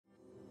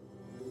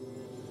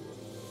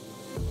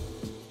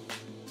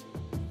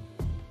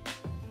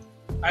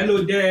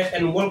Hello there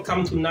and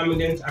welcome to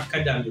Namident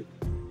Academy.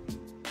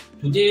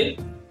 Today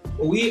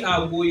we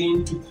are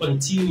going to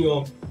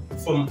continue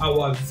from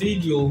our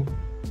video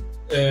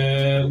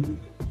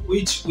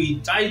which we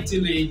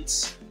titled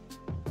it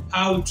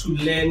How to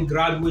Learn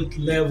Graduate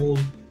Level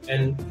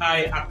and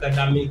High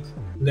Academic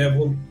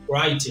Level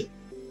Writing.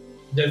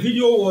 The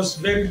video was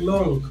very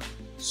long,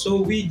 so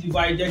we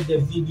divided the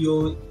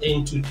video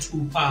into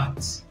two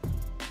parts.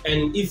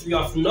 And if you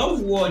have not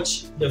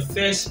watched the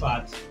first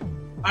part,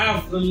 I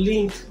have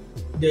linked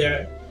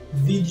the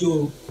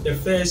video, the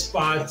first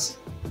part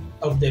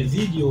of the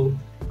video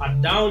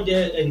down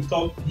there and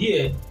top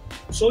here,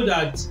 so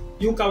that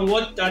you can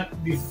watch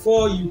that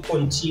before you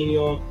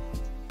continue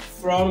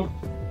from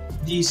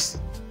this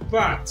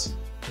part.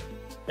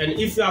 And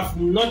if you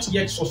have not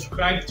yet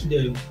subscribed to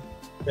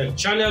the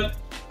channel,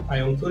 I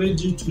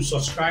encourage you to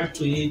subscribe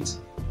to it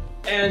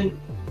and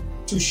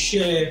to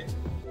share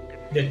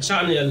the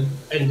channel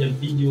and the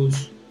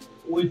videos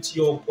with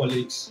your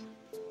colleagues.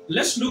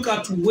 Let's look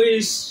at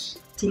ways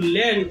to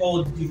learn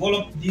or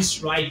develop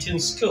these writing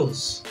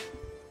skills.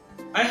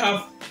 I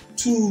have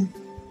two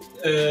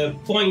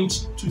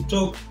points to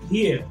talk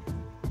here.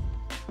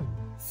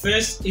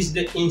 First is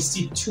the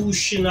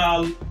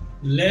institutional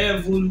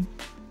level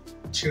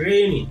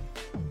training.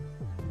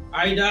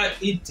 Either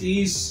it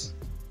is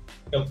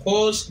a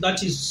course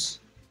that is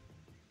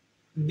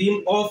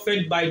being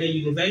offered by the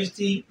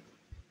university,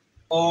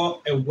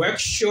 or a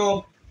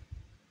workshop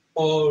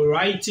or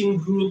writing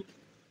group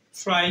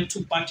try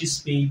to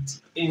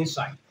participate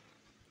inside.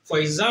 For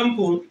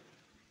example,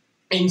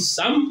 in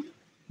some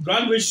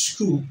graduate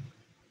school,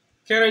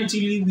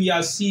 currently we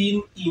are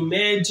seeing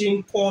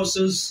emerging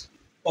courses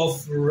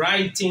of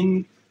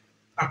writing,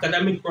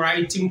 academic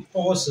writing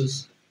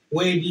courses,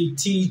 where they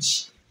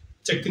teach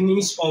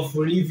techniques of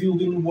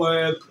reviewing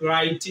work,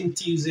 writing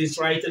thesis,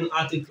 writing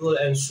article,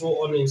 and so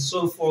on and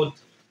so forth.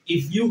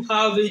 If you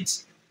have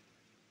it,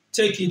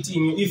 take it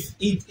in.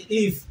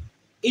 If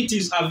it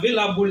is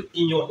available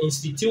in your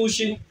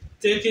institution,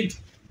 take it.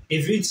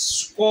 If it's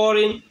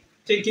scoring,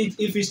 take it.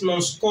 If it's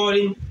not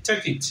scoring,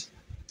 take it.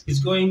 It's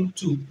going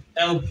to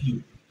help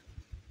you.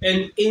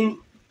 And in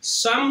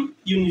some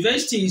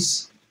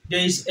universities,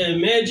 there is an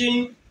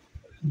emerging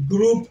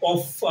group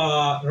of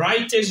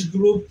writers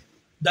group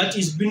that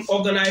is being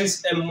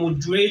organized and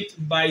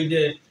moderated by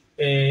the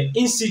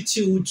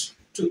institute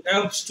to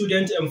help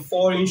students and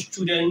foreign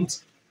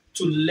students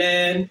to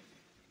learn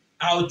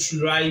how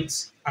to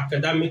write,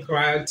 academic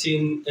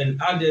writing, and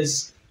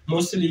others.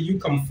 Mostly you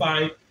can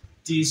find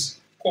these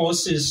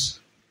courses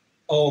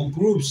or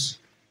groups.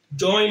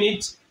 Join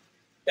it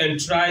and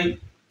try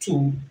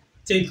to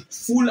take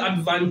full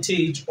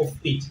advantage of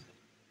it.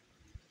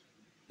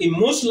 In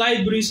most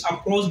libraries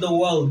across the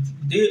world,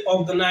 they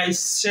organize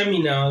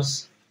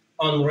seminars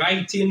on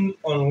writing,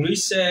 on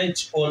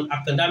research, on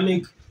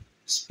academic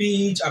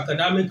speech,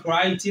 academic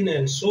writing,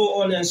 and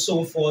so on and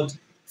so forth.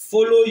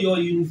 Follow your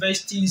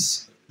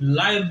university's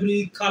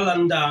library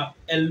calendar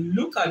and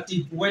look at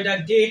it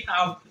whether they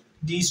have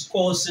these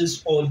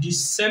courses or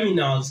these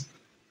seminars,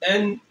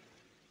 and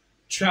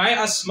try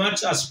as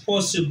much as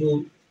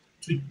possible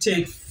to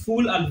take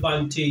full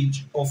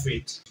advantage of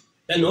it.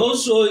 And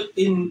also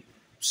in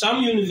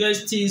some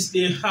universities,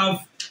 they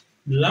have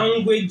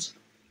language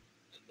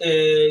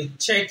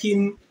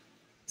checking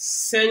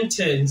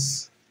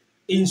centers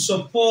in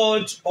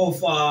support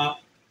of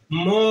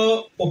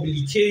more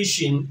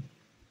publication.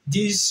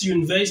 These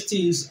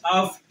universities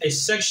have a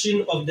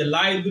section of the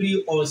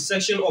library or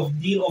section of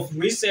Dean of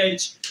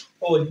Research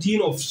or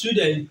Dean of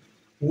Student,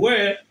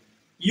 where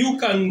you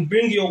can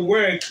bring your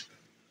work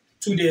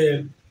to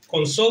the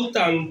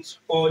consultant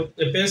or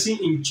the person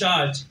in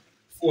charge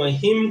for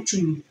him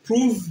to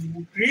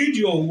proofread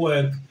your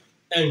work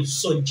and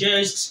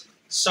suggest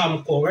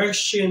some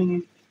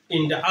correction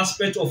in the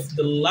aspect of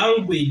the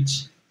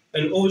language,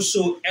 and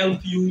also help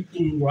you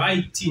in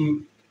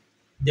writing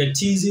the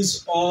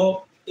thesis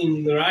or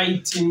in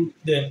writing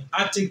the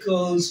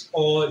articles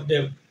or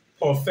the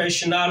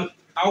professional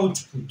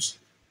output.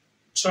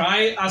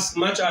 Try as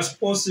much as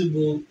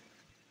possible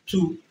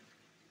to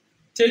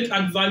take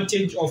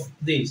advantage of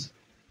this.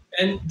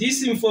 And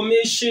this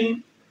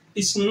information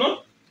is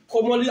not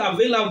commonly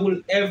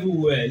available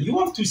everywhere. You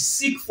have to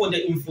seek for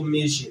the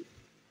information.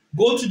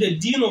 Go to the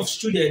Dean of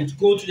Students,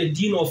 go to the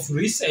Dean of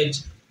Research,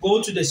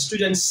 go to the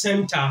Student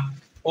Center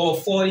or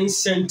Foreign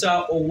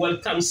Center or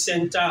Welcome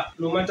Center,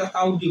 no matter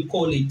how they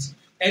call it,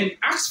 and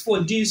ask for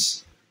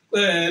this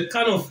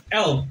kind of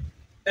help.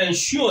 And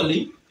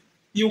surely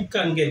you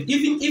can get,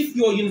 even if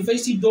your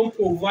university don't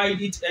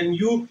provide it and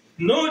you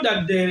know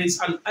that there is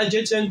an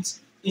adjacent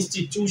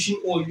institution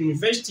or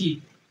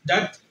university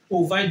that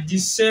provide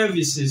these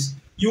services,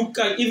 you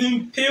can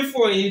even pay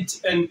for it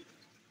and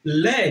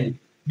learn,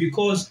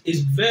 because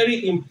it's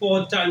very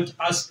important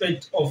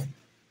aspect of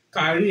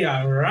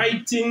career.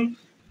 Writing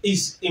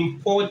is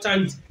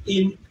important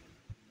in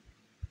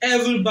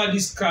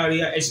everybody's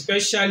career,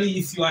 especially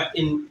if you are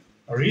in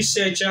a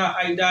researcher,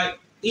 either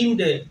in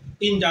the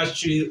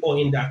industry or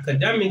in the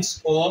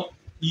academics, or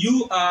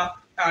you are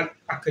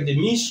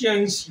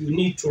academicians, you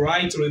need to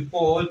write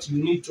reports,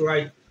 you need to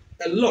write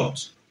a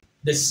lot.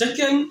 The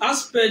second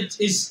aspect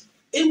is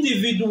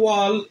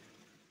individual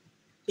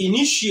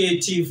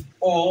initiative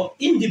or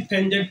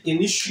independent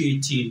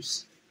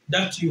initiatives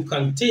that you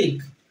can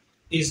take.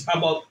 Is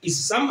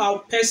somehow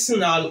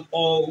personal,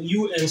 or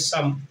you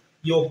and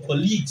your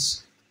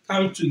colleagues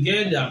come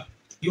together.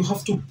 You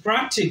have to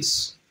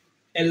practice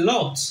a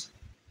lot.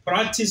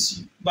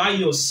 Practice by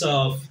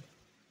yourself.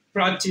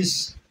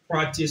 Practice,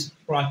 practice,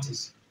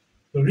 practice.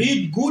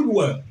 Read good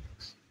work.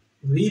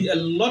 Read a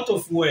lot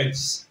of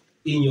works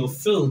in your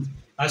field.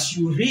 As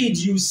you read,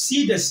 you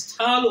see the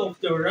style of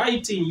the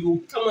writing.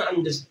 You come and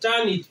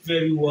understand it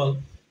very well.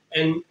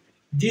 And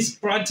this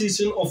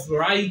practicing of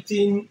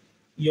writing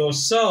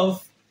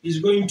yourself is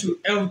going to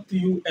help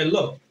you a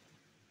lot.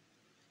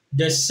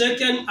 The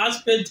second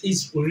aspect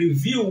is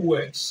review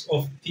works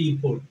of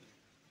people,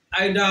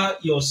 either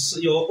your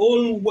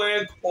own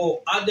work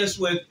or others'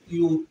 work.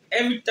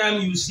 Every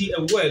time you see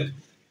a work,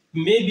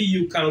 maybe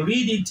you can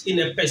read it in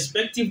a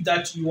perspective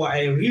that you are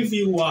a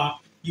reviewer.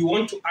 You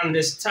want to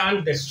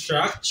understand the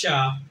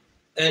structure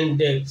and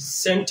the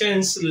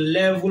sentence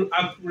level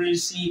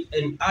accuracy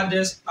and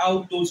others,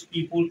 how those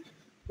people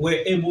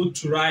were able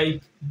to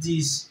write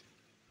this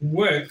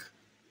work.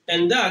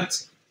 And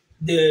that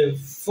the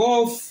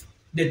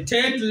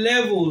third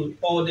level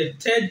or the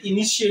third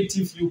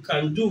initiative you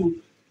can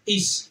do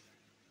is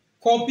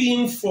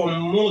copying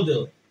from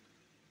model.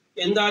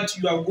 In that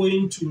you are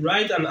going to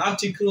write an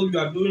article, you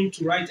are going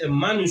to write a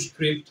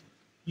manuscript,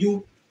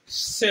 you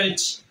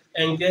search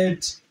and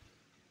get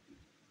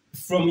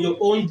from your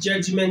own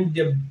judgment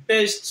the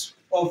best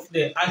of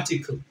the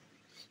article.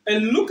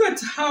 And look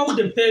at how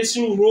the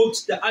person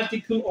wrote the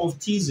article of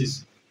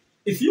thesis.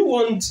 If you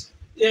want,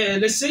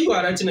 let's say you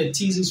are writing a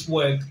thesis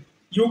work,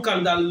 you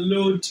can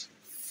download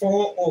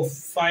 4 or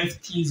 5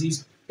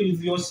 theses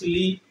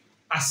previously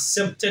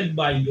accepted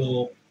by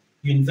your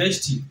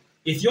university.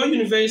 If your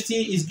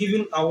university is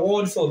giving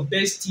award for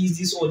best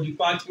thesis or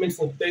department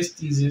for best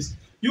thesis,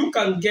 you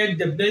can get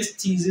the best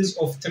thesis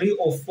of 3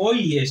 or 4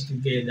 years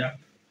together,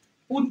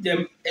 put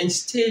them and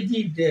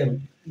study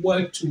them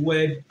word to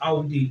word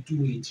how they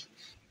do it.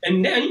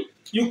 And then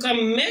you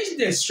can mesh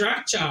the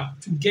structure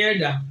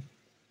together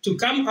to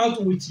come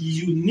out with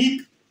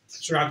unique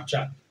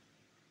structure.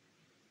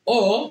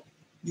 Or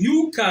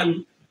you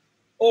can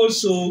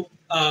also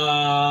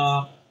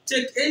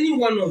take any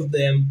one of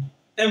them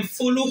and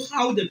follow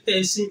how the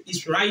person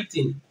is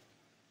writing.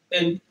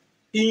 And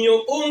in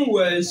your own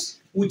words,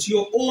 with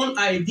your own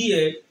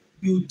idea,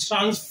 you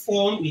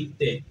transform it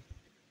there.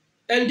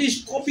 And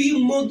this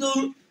copying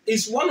model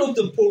is one of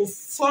the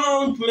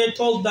profound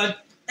methods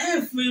that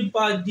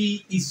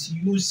everybody is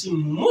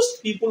using.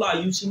 Most people are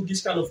using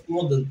this kind of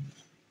model.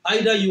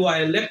 Either you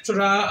are a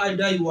lecturer,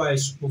 either you are a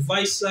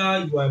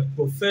supervisor, you are a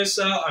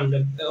professor and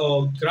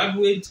a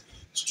graduate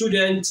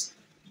student.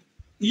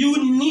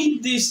 You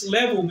need this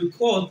level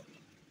because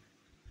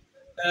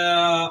there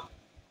are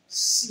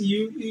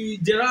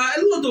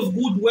a lot of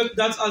good work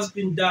that has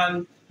been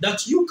done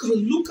that you can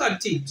look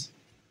at it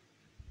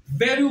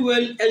very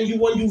well,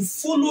 and when you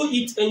follow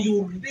it and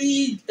you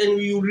read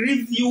and you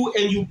review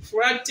and you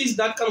practice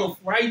that kind of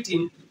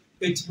writing,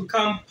 it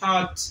becomes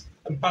part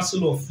and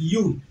parcel of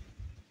you.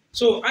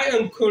 So I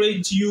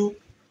encourage you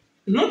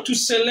not to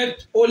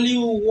select only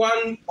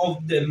one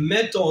of the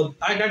methods,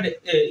 either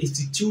the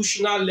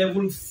institutional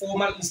level,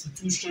 formal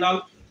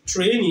institutional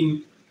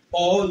training,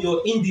 or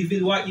your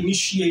individual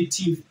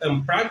initiative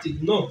and practice.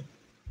 No,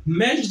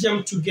 merge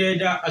them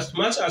together as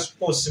much as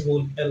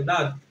possible, and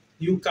that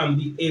you can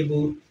be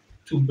able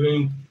to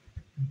bring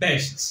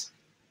best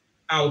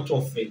out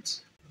of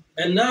it.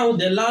 And now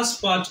the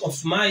last part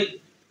of my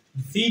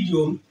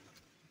video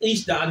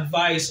is the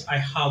advice I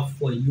have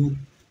for you.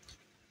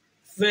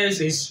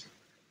 First is,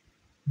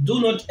 do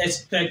not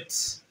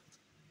expect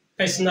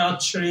personal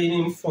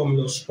training from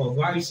your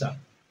supervisor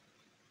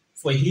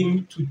for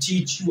him to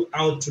teach you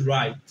how to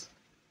write.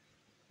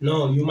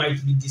 No, you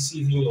might be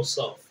deceiving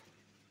yourself.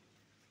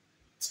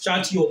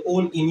 Start your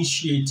own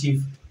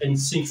initiative and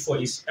seek for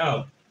his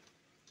help.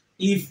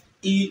 If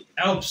he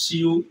helps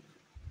you,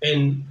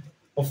 and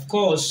of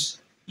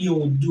course he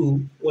will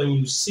do when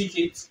you seek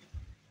it,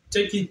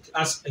 take it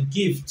as a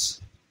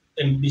gift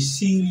and be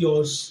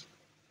serious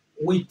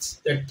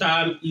with the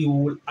time he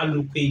will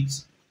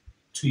allocate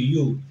to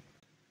you.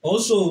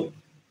 Also,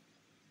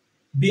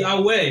 be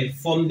aware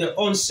from the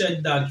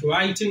onset that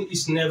writing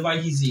is never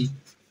easy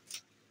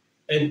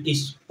and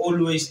it's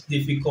always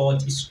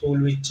difficult, it's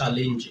always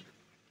challenging.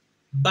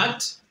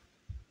 But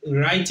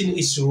writing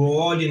is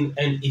rewarding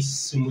and is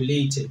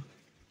stimulating.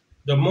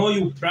 The more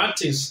you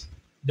practice,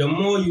 the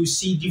more you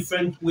see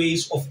different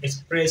ways of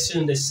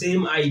expressing the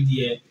same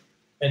idea,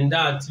 and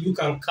that you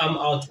can come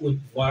out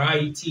with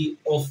variety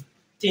of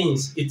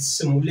things. It's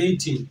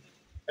stimulating.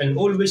 And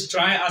always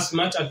try as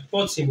much as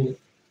possible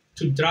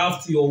to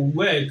draft your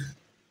work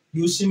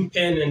using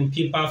pen and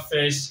paper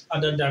first,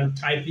 other than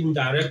typing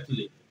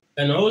directly.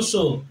 And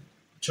also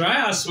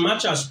try as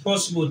much as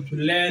possible to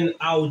learn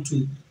how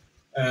to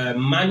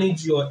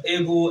manage your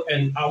ego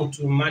and how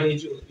to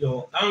manage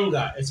your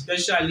anger,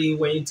 especially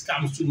when it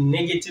comes to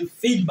negative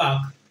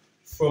feedback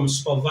from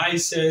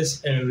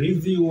supervisors and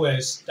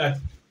reviewers. That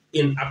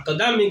in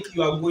academic,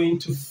 you are going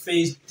to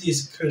face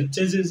this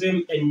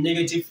criticism and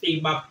negative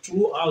feedback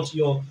throughout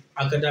your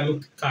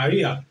academic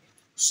career.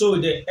 So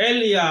the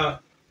earlier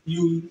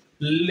you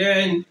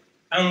learn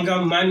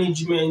anger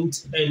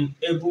management and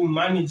ego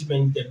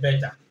management, the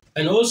better.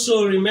 And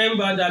also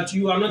remember that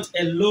you are not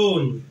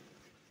alone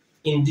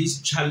in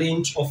this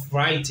challenge of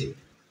writing.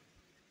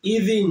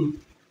 Even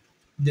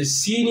the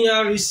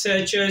senior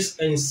researchers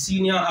and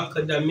senior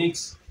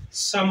academics,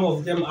 some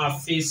of them are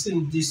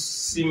facing these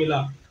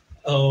similar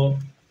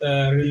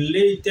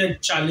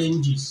related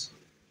challenges.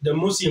 The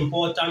most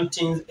important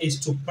thing is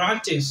to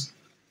practice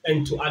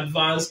and to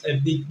advance a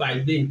bit by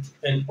bit,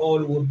 and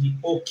all will be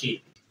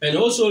okay. And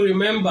also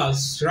remember,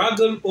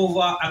 struggle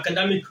over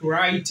academic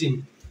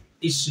writing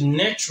is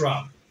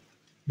natural,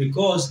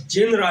 because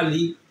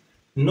generally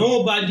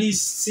nobody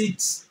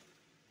sits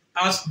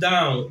us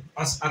down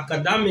as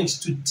academics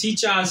to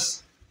teach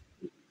us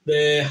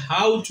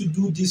how to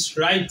do this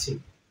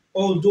writing.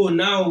 Although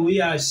now we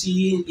are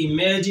seeing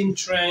emerging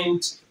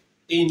trends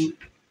in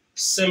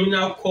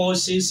seminar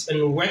courses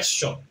and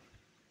workshops.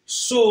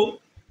 So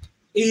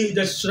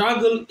the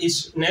struggle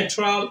is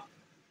natural,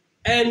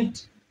 and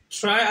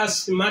try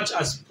as much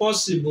as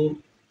possible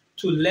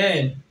to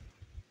learn,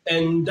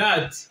 and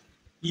that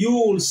you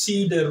will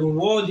see the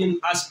rewarding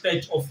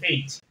aspect of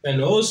it.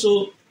 And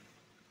also,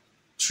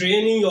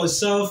 training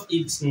yourself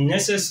is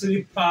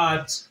necessary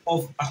part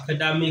of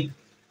academic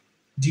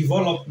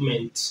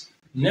development.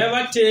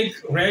 Never take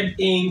red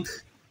ink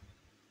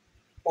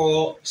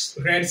or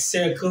red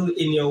circle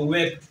in your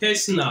work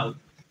personal.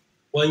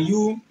 When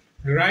you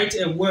write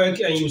a work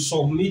and you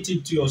submit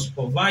it to your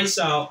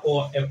supervisor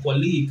or a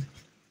colleague,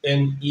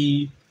 and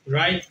he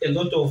write a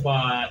lot of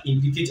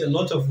indicate a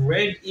lot of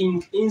red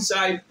ink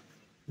inside,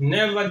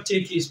 never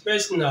take it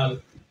personal.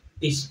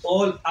 It's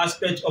all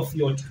aspect of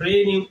your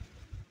training.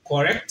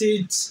 Correct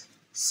it,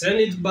 send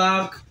it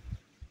back,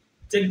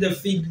 take the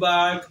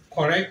feedback,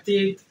 correct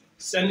it,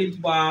 send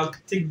it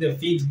back, take the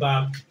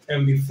feedback,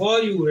 and before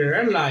you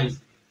realize,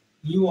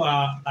 you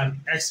are an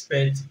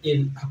expert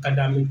in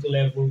academic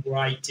level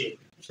writing.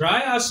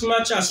 Try as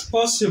much as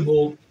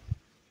possible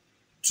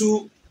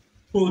to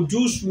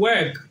produce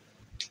work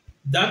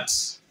that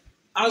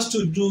has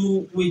to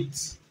do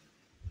with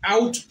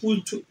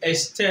output to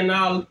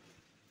external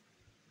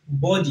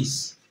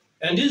bodies.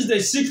 And this is the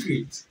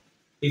secret.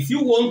 If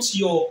you want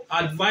your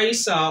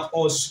advisor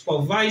or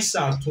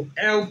supervisor to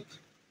help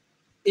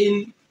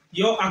in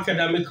your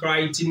academic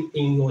writing,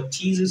 in your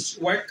thesis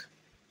work,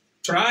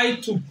 try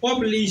to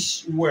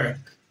publish work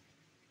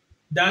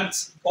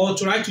or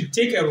try to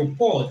take a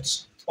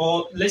report,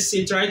 or let's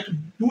say try to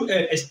do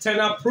an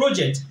external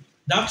project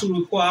that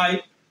will require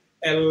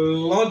a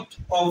lot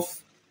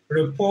of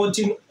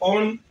reporting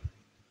on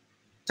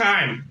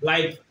time,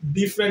 like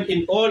different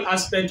in all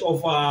aspects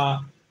of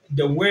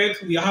the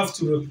work. We have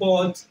to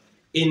report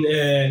in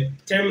a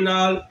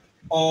terminal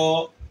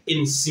or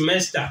in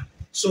semester.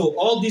 So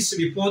all this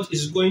report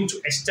is going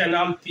to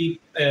external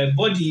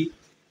body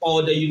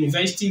or the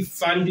university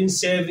funding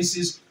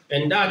services,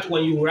 and that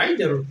when you write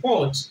the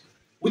report,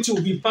 which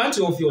will be part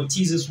of your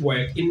thesis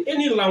work in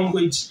any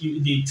language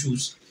they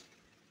choose,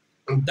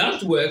 and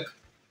that work,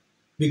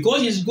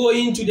 because it's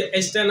going to the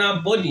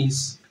external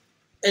bodies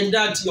and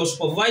that your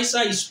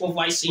supervisor is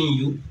supervising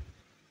you,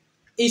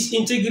 its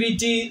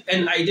integrity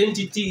and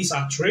identity is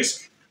at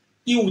risk,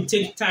 he will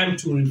take time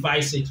to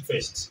revise it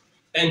first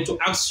and to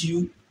ask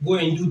you, go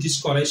and do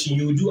this correction.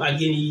 You will do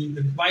again, he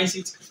revise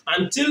it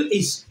until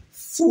it's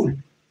full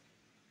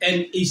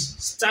and is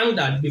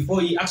standard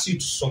before he asks you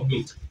to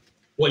submit.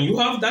 When you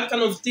have that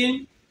kind of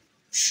thing,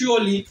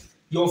 surely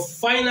your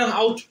final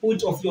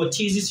output of your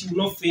thesis will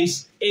not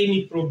face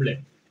any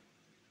problem.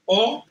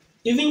 Or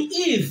even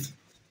if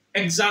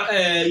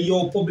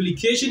your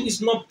publication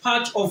is not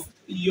part of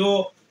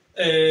your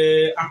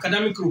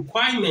academic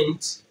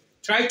requirement,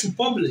 try to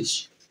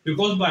publish,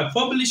 because by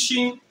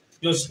publishing,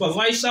 your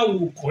supervisor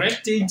will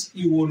correct it.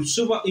 He will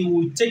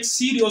take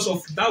serious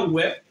of that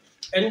work,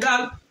 and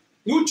that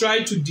you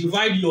try to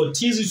divide your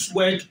thesis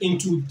work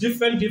into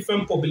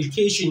different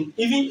publication,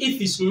 even if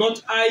it's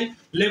not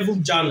high-level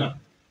journal,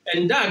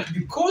 and that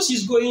because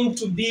it's going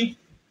to be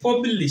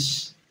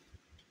published,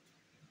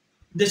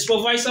 the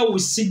supervisor will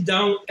sit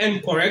down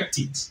and correct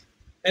it,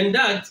 and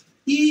that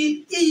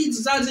he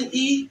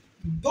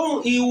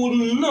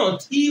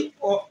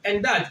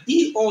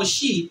or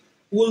she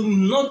will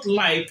not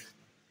like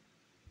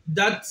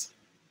that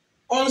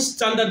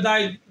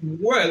unstandardized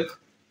work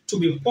to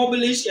be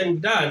published,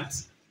 and that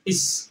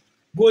is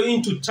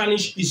going to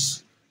tarnish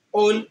its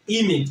own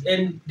image,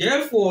 and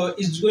therefore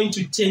is going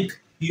to take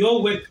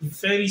your work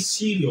very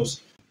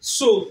serious.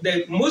 So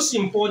the most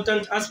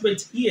important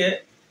aspect here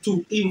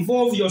to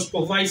involve your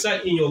supervisor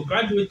in your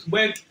graduate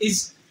work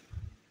is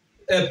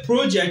a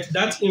project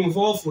that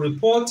involves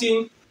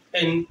reporting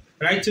and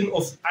writing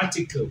of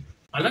article.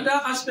 Another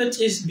aspect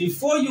is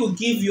before you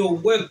give your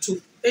work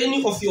to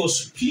any of your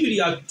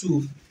superior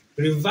to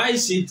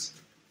revise it,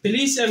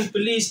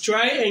 please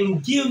try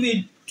and give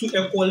it to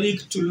a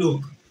colleague to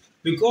look,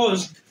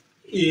 because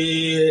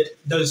the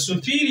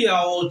superior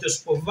or the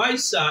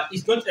supervisor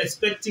is not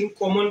expecting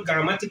common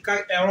grammatical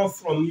error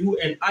from you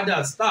and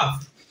other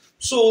staff.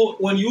 So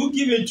when you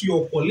give it to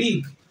your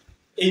colleague,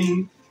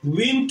 in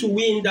win to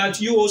win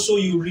that you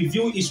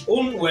review his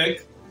own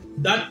work,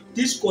 that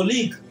this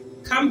colleague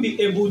can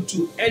be able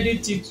to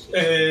edit it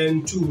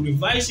and to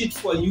revise it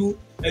for you,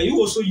 and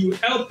you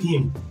help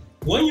him.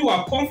 When you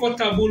are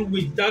comfortable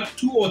with that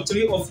 2 or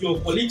 3 of your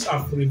colleagues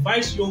have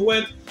revised your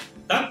work,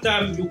 that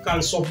time you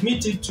can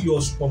submit it to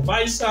your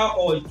supervisor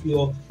or to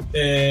your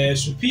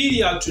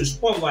superior to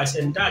supervise,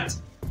 and that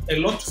a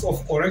lot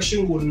of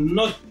correction will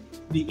not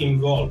be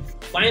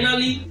involved.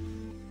 Finally,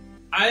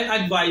 I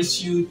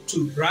advise you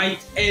to write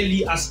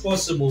early as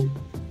possible.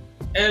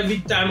 Every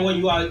time when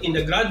you are in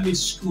the graduate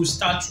school,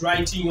 start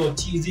writing your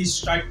thesis,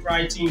 start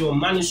writing your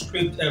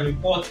manuscript and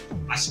report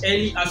as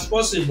early as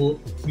possible,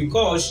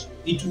 because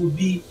it will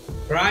be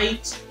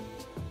write,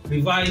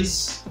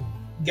 revise,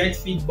 get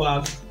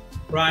feedback,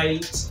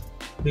 write,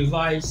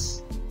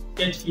 revise,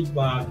 get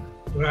feedback,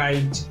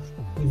 write,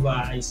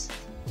 revise,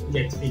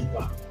 get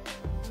feedback.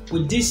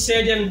 With this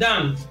said and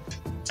done,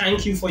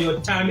 thank you for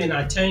your time and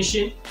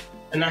attention,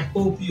 and I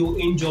hope you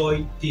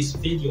enjoyed this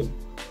video.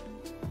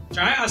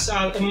 Try as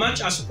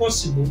much as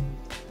possible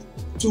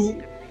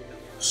to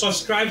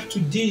subscribe to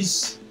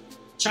this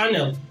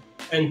channel,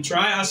 and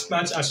try as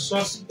much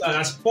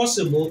as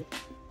possible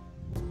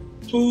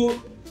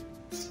to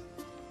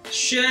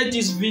share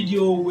this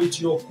video with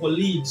your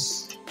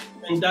colleagues,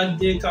 and that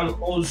they can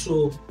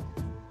also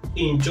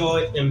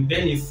enjoy and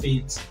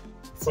benefit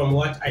from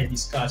what I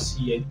discuss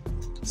here.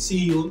 See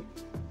you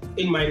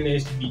in my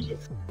next video.